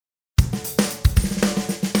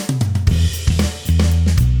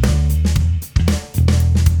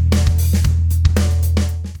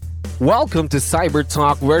Welcome to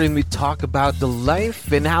CyberTalk, wherein we talk about the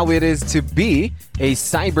life and how it is to be a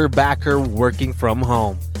cyberbacker working from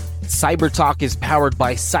home. CyberTalk is powered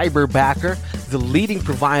by CyberBacker, the leading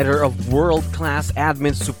provider of world-class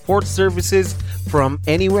admin support services from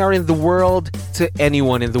anywhere in the world to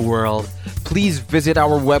anyone in the world. Please visit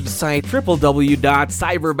our website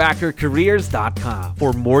www.cyberbackercareers.com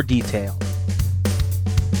for more details.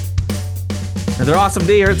 Another awesome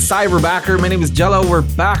day here at CyberBacker. My name is Jello. We're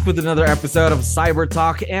back with another episode of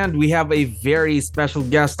CyberTalk, and we have a very special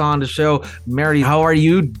guest on the show. Mary, how are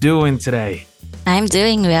you doing today? I'm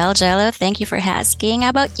doing well, Jello. Thank you for asking. How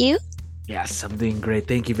about you? Yes, I'm doing great.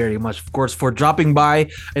 Thank you very much, of course, for dropping by.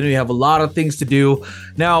 I know you have a lot of things to do.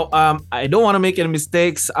 Now, I don't want to make any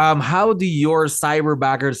mistakes. How do your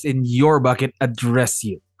cyberbackers in your bucket address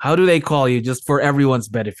you? How do they call you, just for everyone's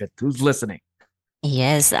benefit? Who's listening?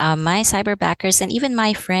 Yes, my cyberbackers and even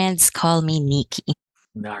my friends call me Nikki.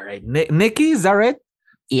 All right. Nikki, is that right?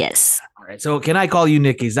 Yes. All right. So can I call you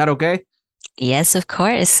Nikki? Is that okay? Yes, of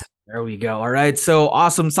course. There we go. All right. So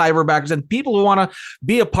awesome cyberbackers and people who want to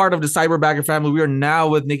be a part of the cyberbacker family. We are now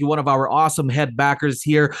with Nikki, one of our awesome head backers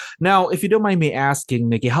here. Now, if you don't mind me asking,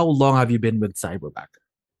 Nikki, how long have you been with cyberbacker?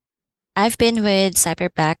 I've been with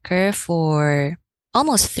cyberbacker for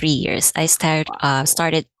almost 3 years. I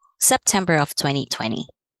started September of 2020.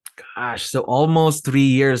 Gosh, so almost 3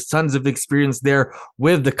 years, tons of experience there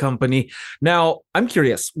with the company. Now, I'm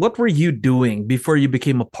curious, what were you doing before you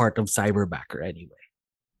became a part of cyberbacker anyway?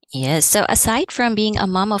 Yes. So aside from being a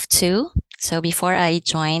mom of two, so before I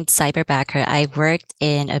joined cyberbacker, I worked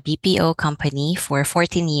in a BPO company for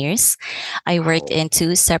 14 years. I worked in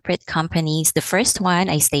two separate companies. The first one,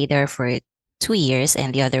 I stayed there for 2 years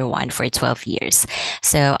and the other one for 12 years.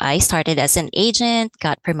 So I started as an agent,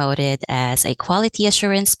 got promoted as a quality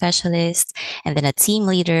assurance specialist, and then a team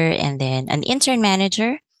leader, and then an intern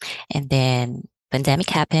manager. And then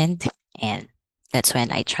pandemic happened, and that's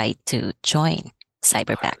when I tried to join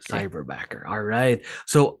cyberbacker. Cyberbacker. All right.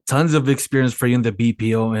 So tons of experience for you in the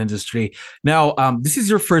BPO industry. Now, this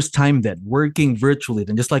is your first time then working virtually,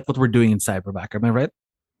 then just like what we're doing in cyberbacker. Am I right?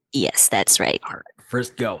 Yes, that's right. All right.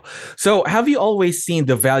 First go. So have you always seen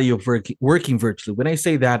the value of working virtually? When I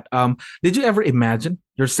say that, did you ever imagine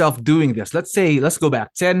yourself doing this? Let's go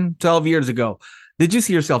back 10, 12 years ago. Did you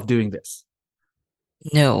see yourself doing this?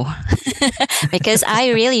 No, because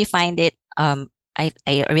I really find it, I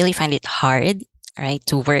really find it hard, right,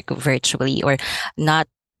 to work virtually or not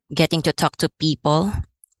getting to talk to people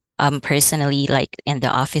personally, like in the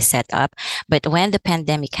office setup. But when the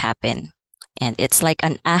pandemic happened, and it's like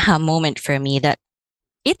an aha moment for me that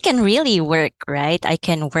it can really work, right? I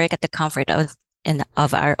can work at the comfort of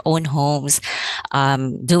our own homes,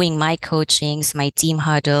 doing my coachings, my team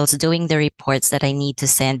huddles, doing the reports that I need to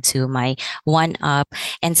send to my one-up,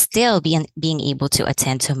 and still being able to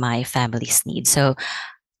attend to my family's needs. So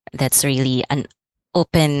that's really an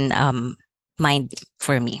open mind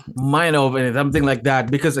for me. Mind open, something like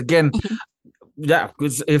that. Because again, yeah,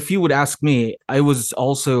 because if you would ask me, I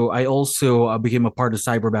also became a part of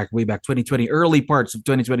cyberback way back 2020, early parts of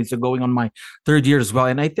 2020, so going on my third year as well.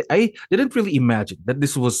 And I didn't really imagine that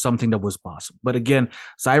this was something that was possible. But again,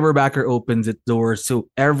 cyberbacker opens its doors to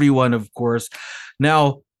everyone, of course.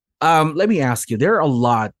 Now, let me ask you, there are a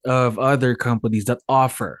lot of other companies that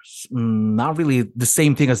offer not really the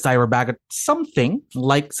same thing as cyberbacker, something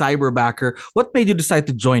like cyberbacker. What made you decide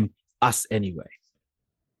to join us anyway?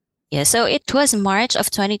 Yeah, so it was March of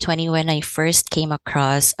 2020 when I first came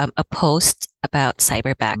across a post about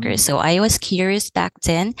cyberbackers. So I was curious back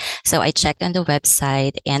then. So I checked on the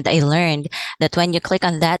website and I learned that when you click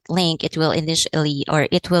on that link, it will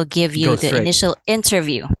give you the initial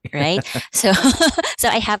interview, right? So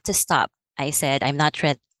I have to stop. I said, I'm not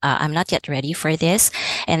yet ready for this.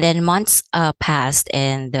 And then months passed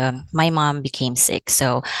and my mom became sick.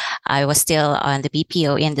 So I was still on the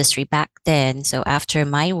BPO industry back then. So after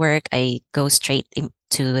my work, I go straight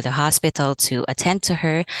to the hospital to attend to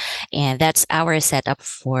her. And that's our setup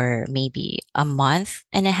for maybe a month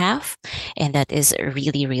and a half. And that is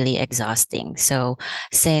really, really exhausting. So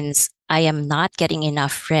since I am not getting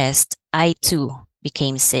enough rest, I too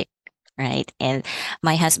became sick. Right. And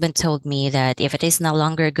my husband told me that if it is no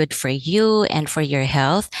longer good for you and for your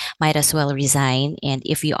health, might as well resign. And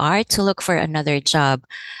if you are to look for another job,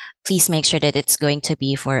 please make sure that it's going to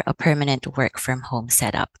be for a permanent work from home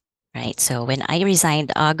setup. Right. So when I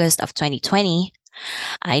resigned August of 2020,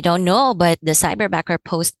 I don't know, but the cyberbacker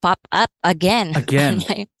post popped up again on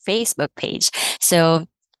my Facebook page. So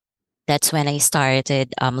that's when I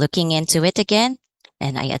started looking into it again.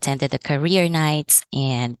 And I attended the career nights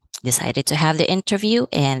and decided to have the interview.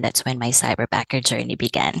 And that's when my cyberbacker journey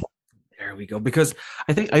began. There we go. Because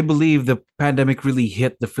I believe the pandemic really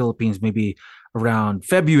hit the Philippines maybe around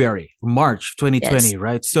February, March Yes. 2020,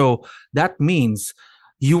 right? So that means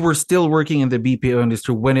you were still working in the BPO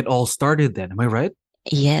industry when it all started then. Am I right?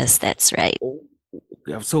 Yes, that's right. Oh,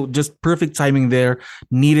 yeah. So just perfect timing there.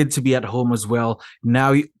 Needed to be at home as well.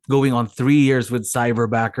 Now going on 3 years with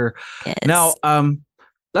Cyberbacker. Yes. Now,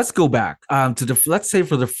 let's go back to the let's say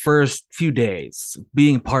for the first few days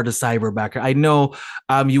being part of Cyberbacker. I know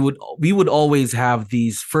we would always have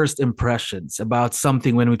these first impressions about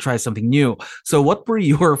something when we try something new. So what were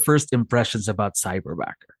your first impressions about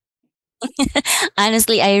Cyberbacker?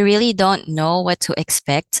 Honestly, I really don't know what to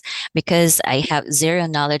expect because I have zero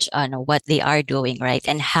knowledge on what they are doing, right?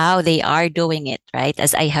 And how they are doing it, right?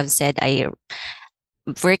 As I have said, I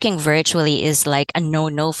working virtually is like a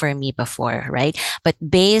no for me before, right? But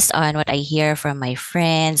based on what I hear from my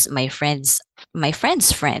friends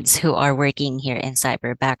friends who are working here in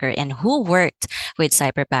Cyberbacker and who worked with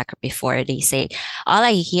Cyberbacker before, they say all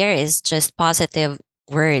I hear is just positive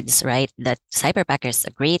words, right? That Cyberbacker is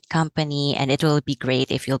a great company and it will be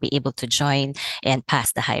great if you'll be able to join and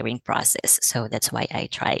pass the hiring process. So that's why I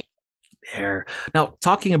tried. There. Now,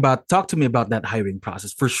 talk to me about that hiring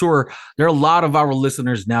process. For sure, there are a lot of our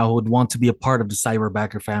listeners now who would want to be a part of the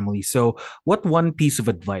Cyberbacker family. So, what one piece of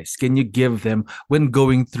advice can you give them when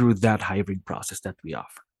going through that hiring process that we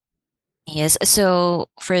offer? Yes. So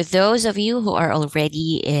for those of you who are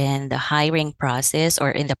already in the hiring process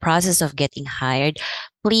or in the process of getting hired,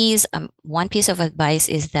 please, one piece of advice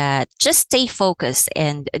is that just stay focused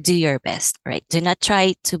and do your best, right? Do not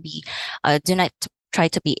try to be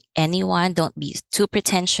anyone. Don't be too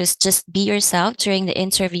pretentious. Just be yourself during the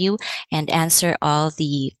interview and answer all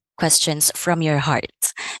the questions from your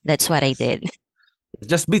heart. That's what I did.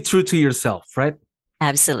 Just be true to yourself, right?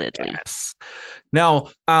 Absolutely. Yes. Now,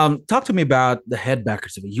 talk to me about the head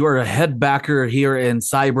backers. You are a head backer here in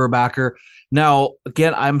Cyberbacker. Now,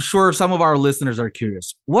 again, I'm sure some of our listeners are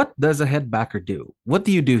curious. What does a head backer do? What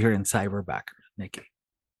do you do here in Cyberbacker, Nikki?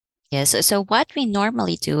 Yes. So what we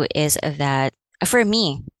normally do is that for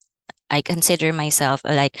me, I consider myself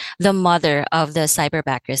like the mother of the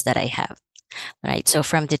cyberbackers that I have. Right. So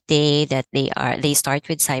from the day that they start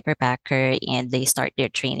with cyberbacker and they start their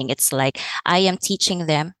training, it's like I am teaching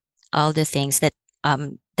them all the things that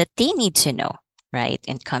they need to know. Right.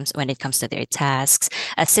 And comes when it comes to their tasks,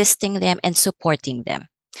 assisting them and supporting them.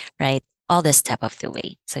 Right. All the step of the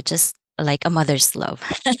way. So just like a mother's love.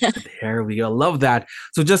 There we go. Love that.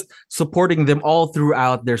 So just supporting them all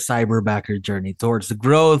throughout their cyberbacker journey towards the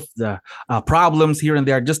growth, the problems here and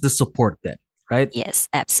there, just to support them, right? Yes,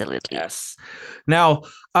 absolutely. Yes. Now,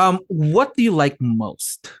 what do you like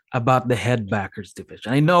most about the headbackers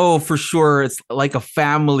division? I know for sure it's like a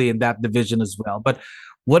family in that division as well, but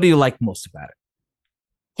what do you like most about it?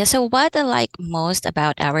 Yeah, so what I like most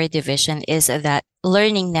about our division is that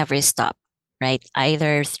learning never stops, right?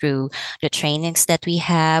 Either through the trainings that we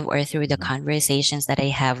have or through the Mhm. conversations that I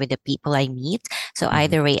have with the people I meet. So Mhm.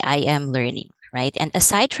 either way, I am learning. Right. And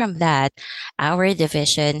aside from that, our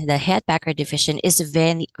division, the headbacker division, is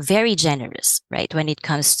very, very generous, right, when it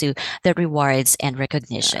comes to the rewards and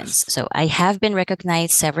recognitions. Yes. So I have been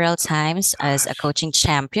recognized several times as a Gosh. coaching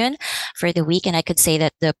champion for the week. And I could say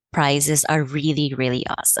that the prizes are really, really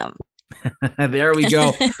awesome. There we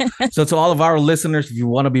go. So to all of our listeners, if you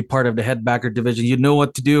want to be part of the headbacker division, you know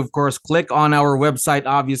what to do. Of course, click on our website,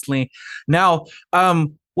 obviously. Now,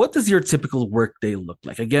 what does your typical workday look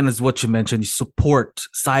like? Again, as what you mentioned, you support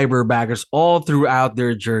cyberbackers all throughout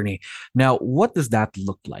their journey. Now, what does that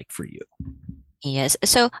look like for you? Yes.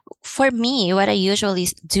 So for me, what I usually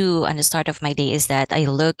do on the start of my day is that I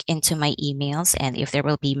look into my emails and if there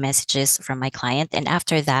will be messages from my client. And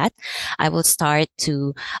after that, I will start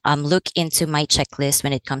to look into my checklist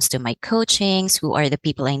when it comes to my coachings, who are the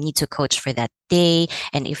people I need to coach for that day.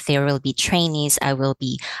 And if there will be trainees, I will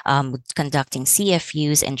be conducting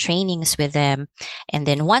CFUs and trainings with them. And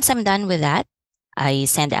then once I'm done with that, I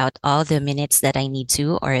send out all the minutes that I need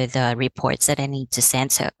to or the reports that I need to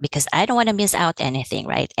send. So because I don't want to miss out anything,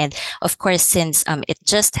 right? And of course, since it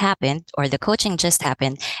just happened or the coaching just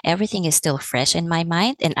happened, everything is still fresh in my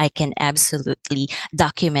mind and I can absolutely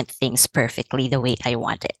document things perfectly the way I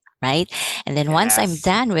want it. Right. And then once I'm Yes.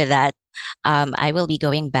 done with that, I will be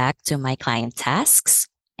going back to my client tasks.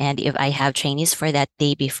 And if I have trainees for that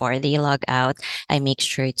day before they log out, I make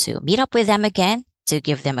sure to meet up with them again to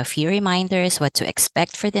give them a few reminders what to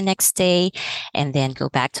expect for the next day, and then go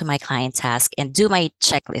back to my client task and do my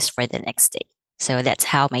checklist for the next day. So that's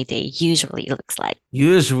how my day usually looks like.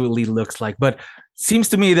 Usually looks like, but seems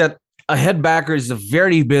to me that a head backer is a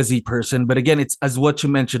very busy person, but again, it's as what you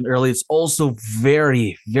mentioned earlier, it's also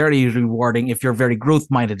very, very rewarding if you're very growth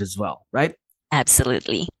minded as well, right?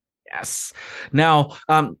 Absolutely. Yes. Now,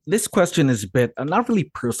 this question is a bit not really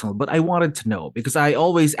personal, but I wanted to know because I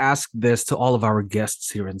always ask this to all of our guests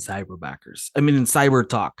here in Cyberbackers. I mean, in Cyber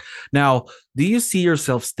Talk. Now, do you see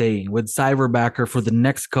yourself staying with Cyberbacker for the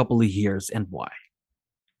next couple of years, and why?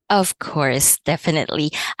 Of course,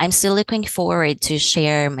 definitely. I'm still looking forward to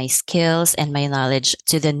share my skills and my knowledge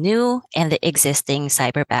to the new and the existing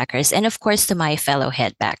cyberbackers, and of course to my fellow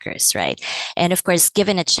headbackers, right? And of course,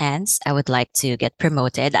 given a chance, I would like to get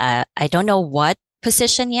promoted. I don't know what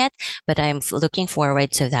position yet, but I'm looking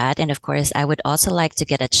forward to that. And of course, I would also like to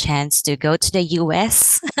get a chance to go to the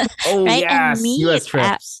US, Oh, right? And yes, US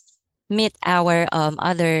trips. meet our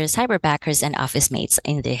other cyberbackers and office mates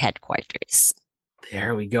in the headquarters.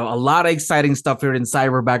 There we go. A lot of exciting stuff here in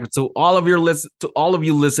Cyberbacker. So all of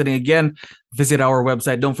you listening again, visit our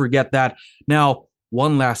website. Don't forget that. Now,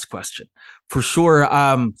 one last question. For sure,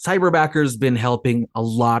 Cyberbacker's been helping a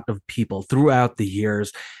lot of people throughout the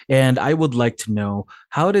years, and I would like to know,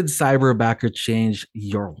 how did Cyberbacker change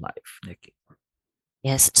your life, Nikki?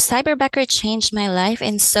 Yes, Cyberbacker changed my life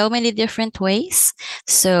in so many different ways.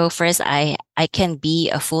 So first, I can be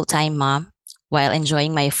a full-time mom while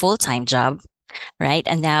enjoying my full-time job, right?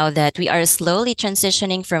 And now that we are slowly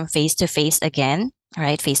transitioning from face-to-face again,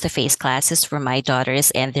 right? Face-to-face classes for my daughters,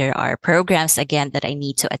 and there are programs again that I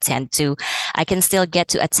need to attend to, I can still get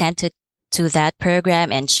to attend to that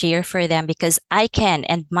program and cheer for them because I can,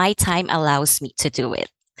 and my time allows me to do it.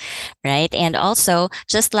 Right. And also,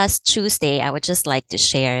 just last Tuesday, I would just like to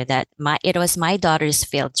share that it was my daughter's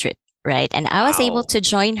field trip. Right. And I was able Wow. to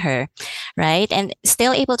join her. Right. And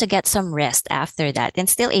still able to get some rest after that and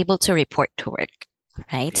still able to report to work.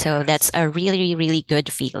 Right. So that's Yes. a really, really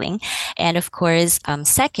good feeling. And of course,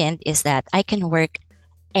 second is that I can work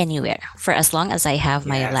anywhere for as long as I have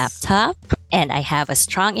my Yes. laptop and I have a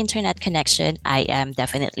strong internet connection. I am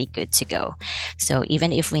definitely good to go. So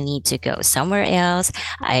even if we need to go somewhere else,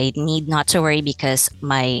 I need not to worry because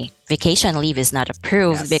my vacation leave is not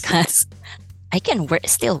approved Yes. because I can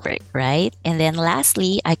still work, right? And then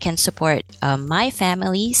lastly, I can support my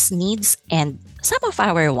family's needs and some of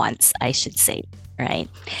our wants, I should say, right?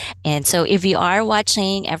 And so if you are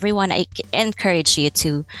watching, everyone, I encourage you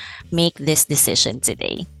to make this decision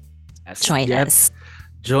today. Yes. Join Get us.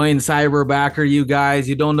 Join Cyberbacker, you guys.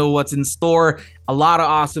 You don't know what's in store. A lot of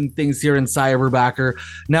awesome things here in Cyberbacker.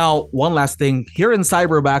 Now, one last thing. Here in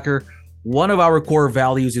Cyberbacker, one of our core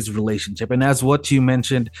values is relationship. And as what you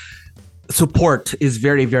mentioned, support is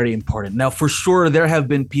very, very important. Now, for sure, there have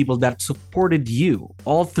been people that supported you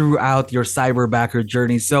all throughout your Cyberbacker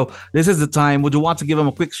journey. So this is the time. Would you want to give them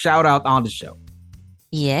a quick shout out on the show?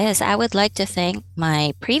 Yes, I would like to thank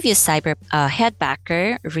my previous cyber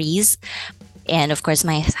headbacker, Reese, and of course,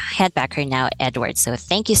 my headbacker now, Edward. So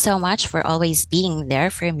thank you so much for always being there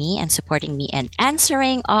for me and supporting me and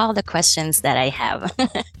answering all the questions that I have.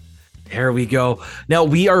 There we go. Now,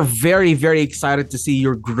 we are very, very excited to see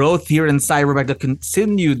your growth here in Cyberback, the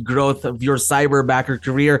continued growth of your Cyberbacker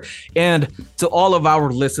career. And to all of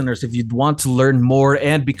our listeners, if you'd want to learn more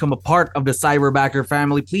and become a part of the Cyberbacker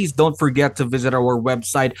family, please don't forget to visit our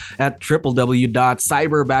website at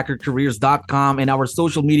www.cyberbackercareers.com and our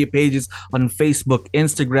social media pages on Facebook,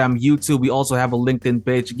 Instagram, YouTube. We also have a LinkedIn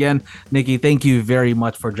page. Again, Nikki, thank you very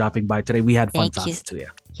much for dropping by today. We had fun Thank talking you. to you.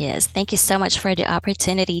 Yes, thank you so much for the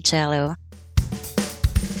opportunity, Jello.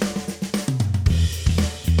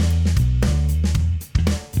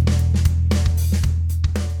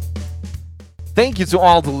 Thank you to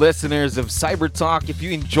all the listeners of CyberTalk. If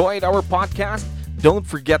you enjoyed our podcast, don't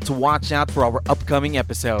forget to watch out for our upcoming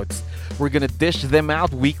episodes. We're going to dish them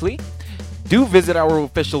out weekly. Do visit our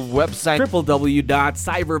official website,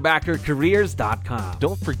 www.cyberbackercareers.com.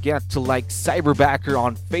 Don't forget to like Cyberbacker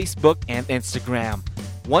on Facebook and Instagram.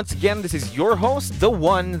 Once again, this is your host, the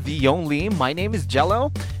one, the only. My name is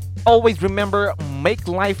Jello. Always remember, make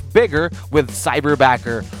life bigger with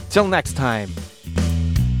Cyberbacker. Till next time.